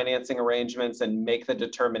at your financing arrangements and make the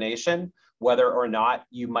determination whether or not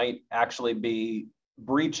you might actually be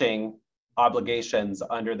breaching obligations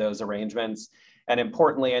under those arrangements. And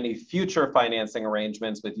importantly, any future financing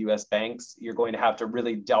arrangements with US banks, you're going to have to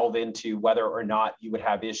really delve into whether or not you would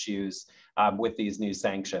have issues with these new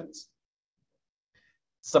sanctions.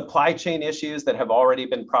 Supply chain issues that have already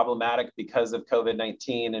been problematic because of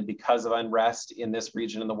COVID-19 and because of unrest in this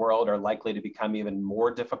region of the world are likely to become even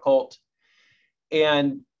more difficult.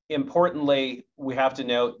 And importantly, we have to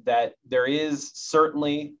note that there is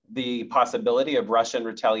certainly the possibility of Russian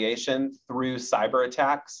retaliation through cyber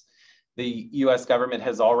attacks. The US government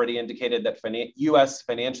has already indicated that US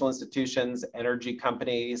financial institutions, energy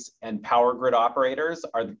companies, and power grid operators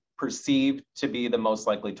are perceived to be the most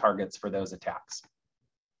likely targets for those attacks.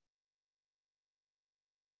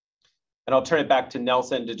 And I'll turn it back to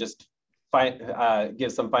Nelson to just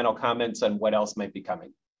give some final comments on what else might be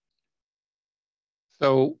coming.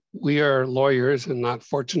 So we are lawyers and not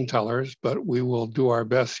fortune tellers, but we will do our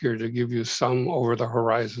best here to give you some over the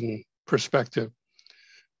horizon perspective.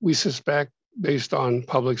 We suspect, based on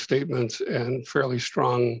public statements and fairly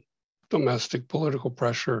strong domestic political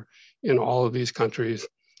pressure in all of these countries,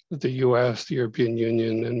 that the US, the European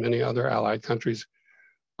Union, and many other allied countries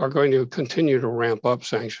are going to continue to ramp up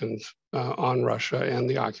sanctions on Russia and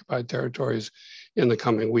the occupied territories in the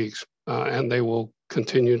coming weeks. And they will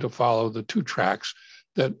continue to follow the two tracks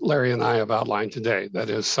that Larry and I have outlined today. That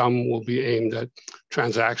is, some will be aimed at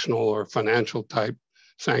transactional or financial type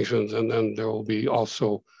sanctions, and then there will be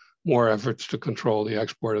also more efforts to control the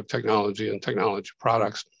export of technology and technology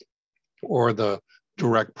products or the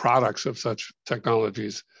direct products of such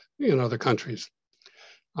technologies in other countries.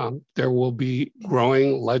 There will be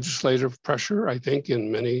growing legislative pressure, I think,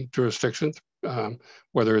 in many jurisdictions,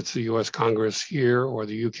 whether it's the US Congress here or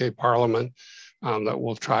the UK Parliament, that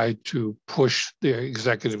will try to push the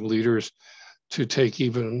executive leaders to take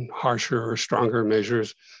even harsher or stronger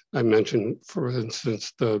measures. I mentioned, for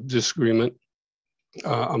instance, the disagreement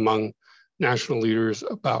among national leaders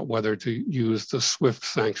about whether to use the SWIFT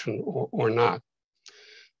sanction or not.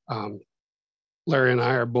 Larry and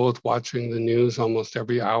I are both watching the news almost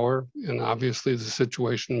every hour, and obviously the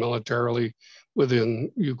situation militarily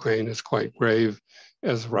within Ukraine is quite grave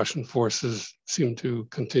as Russian forces seem to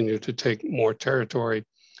continue to take more territory,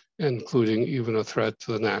 including even a threat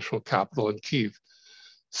to the national capital in Kyiv.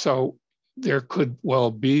 So there could well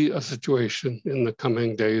be a situation in the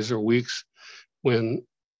coming days or weeks when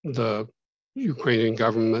the Ukrainian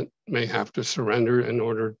government may have to surrender in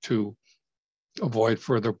order to avoid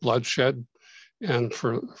further bloodshed and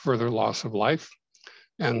for further loss of life.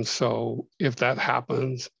 And so if that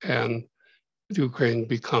happens and Ukraine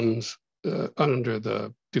becomes under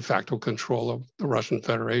the de facto control of the Russian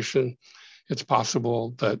Federation, it's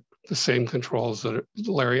possible that the same controls that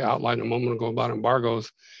Larry outlined a moment ago about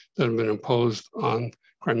embargoes that have been imposed on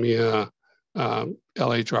Crimea,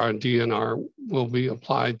 LHR and DNR will be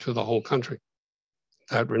applied to the whole country.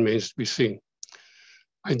 That remains to be seen.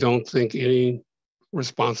 I don't think any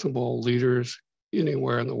responsible leaders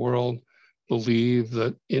anywhere in the world believe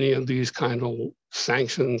that any of these kind of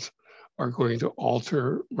sanctions are going to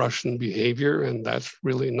alter Russian behavior, and that's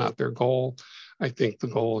really not their goal. I think the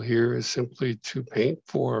goal here is simply to paint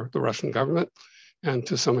for the Russian government and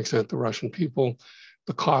to some extent the Russian people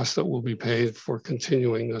the cost that will be paid for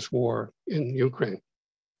continuing this war in Ukraine.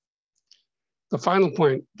 The final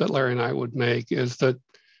point that Larry and I would make is that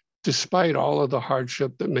despite all of the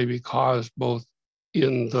hardship that may be caused both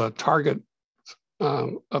in the target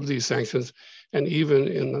of these sanctions and even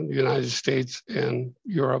in the United States and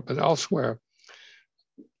Europe and elsewhere,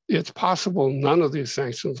 it's possible none of these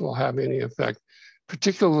sanctions will have any effect,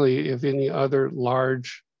 particularly if any other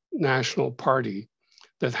large national party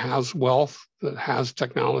that has wealth, that has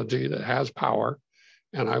technology, that has power,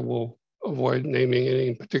 and I will avoid naming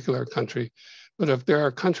any particular country, but if there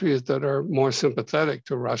are countries that are more sympathetic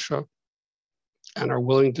to Russia and are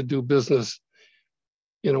willing to do business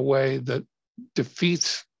in a way that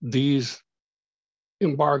defeats these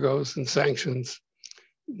embargoes and sanctions,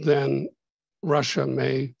 then Russia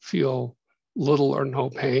may feel little or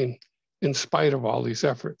no pain in spite of all these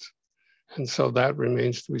efforts. And so that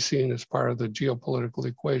remains to be seen as part of the geopolitical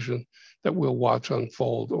equation that we'll watch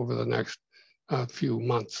unfold over the next few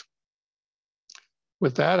months.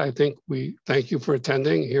 With that, I think we thank you for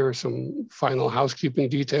attending. Here are some final housekeeping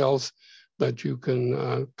details that you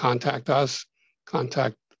can contact us,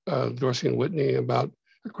 contact Dorsey and Whitney about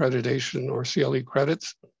accreditation or CLE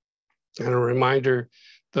credits. And a reminder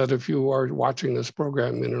that if you are watching this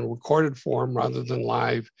program in a recorded form rather than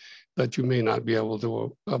live, that you may not be able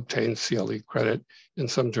to obtain CLE credit in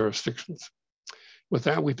some jurisdictions. With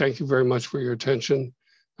that, we thank you very much for your attention.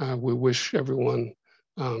 We wish everyone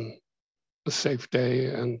a safe day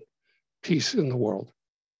and peace in the world.